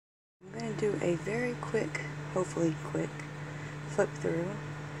do a very quick, hopefully quick, flip through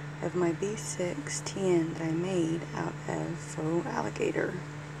of my B6 tin that I made out of faux alligator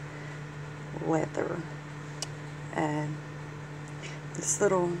leather. This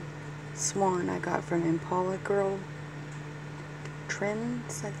little swan I got from Impala Girl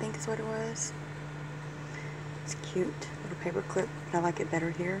Trends, I think is what it was. It's cute little paper clip, but I like it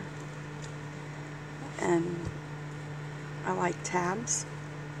better here. And I like tabs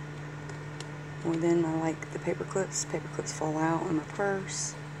more than I like the paper clips. Paper clips fall out on my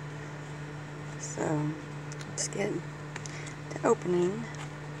purse. So let's get to opening.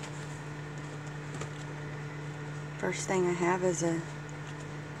 First thing I have is a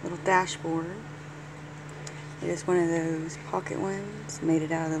little dashboard. It is one of those pocket ones, made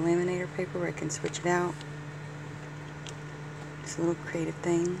it out of the laminator paper where I can switch it out. Just little creative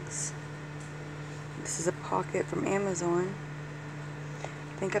things. This is a pocket from Amazon.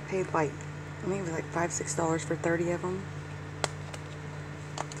 I think I paid like, I think it was like $5, $6 for 30 of them.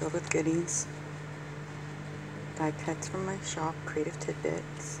 Filled with goodies. Die cuts from my shop, Creative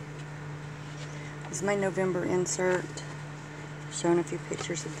Tidbits. This is my November insert. I've shown a few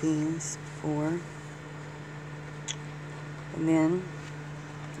pictures of these before. And then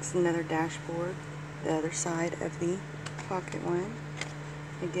it's another dashboard, the other side of the pocket one.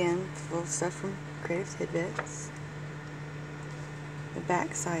 Again, little stuff from Creative Tidbits. The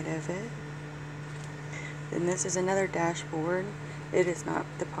back side of it. Then this is another dashboard. It is not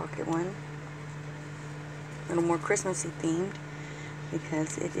the pocket one. A little more Christmassy themed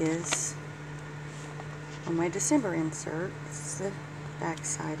because it is on my December insert. This is the back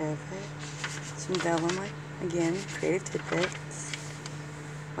side of it. Some vellum, again, Creative Tidbits.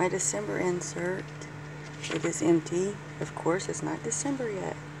 My December insert, it is empty. Of course, it's not December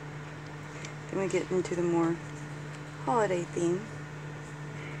yet. Then we get into the more holiday theme.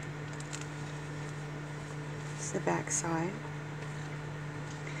 This is the back side.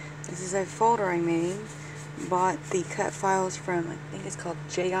 This is a folder I made. Bought the cut files from, I think it's called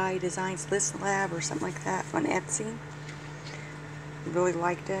J.I. Designs List Lab or something like that on Etsy. Really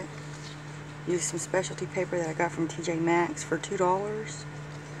liked it. Used some specialty paper that I got from TJ Maxx for $2.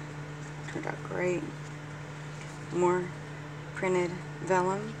 Turned out great. More printed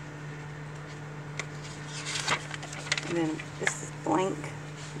vellum. And then this is blank.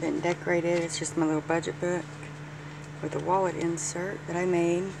 Didn't decorate it. It's just my little budget book with a wallet insert that I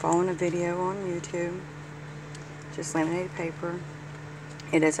made following a video on YouTube. Just laminated paper.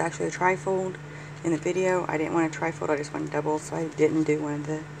 It is actually a trifold. In the video, I didn't want a trifold, I just wanted double, so I didn't do one of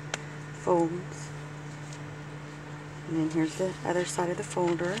the folds. And then here's the other side of the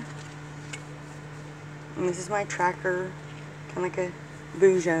folder. And this is my tracker, kind of like a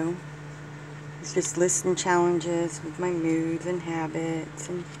Bujo. It's just lists and challenges with my moods and habits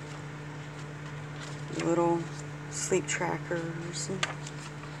and little sleep trackers and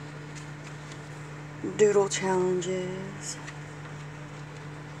doodle challenges.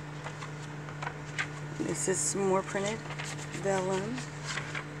 This is some more printed vellum.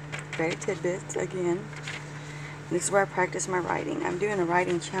 Creative Tidbits again. This is where I practice my writing. I'm doing a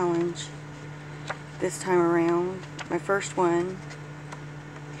writing challenge this time around. My first one,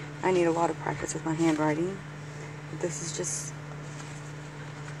 I need a lot of practice with my handwriting. This is just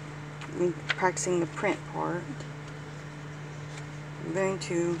me practicing the print part. I'm going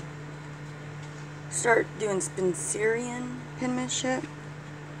to start doing Spencerian penmanship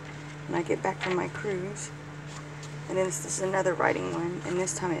when I get back from my cruise. And then this is another writing one, and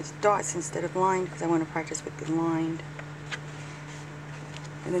this time it's dots instead of lined because I want to practice with the lined.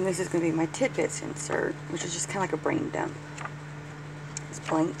 And then this is going to be my tidbits insert, which is just kind of like a brain dump. It's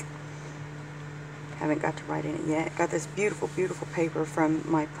blank. Haven't got to write in it yet. Got this beautiful, beautiful paper from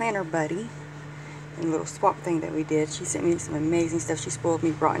my planner buddy. And a little swap thing that we did. She sent me some amazing stuff. She spoiled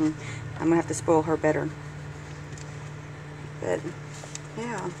me rotten. I'm going to have to spoil her better. But,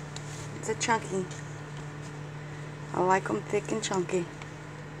 yeah. It's a chunky. I like them thick and chunky.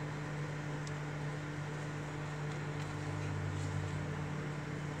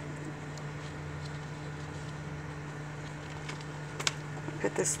 I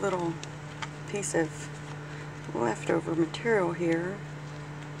put this little piece of leftover material here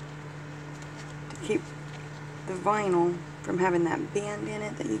to keep the vinyl from having that bend in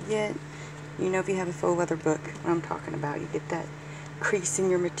it that you get. You know, if you have a faux leather book, what I'm talking about, you get that crease in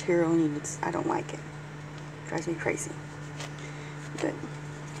your material and you just, I don't like it. Drives me crazy. But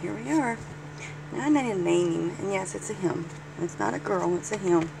here we are. Now I need to name him, and yes, it's a him. It's not a girl, it's a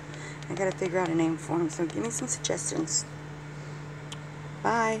him. I gotta figure out a name for him, so give me some suggestions.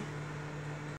 Bye.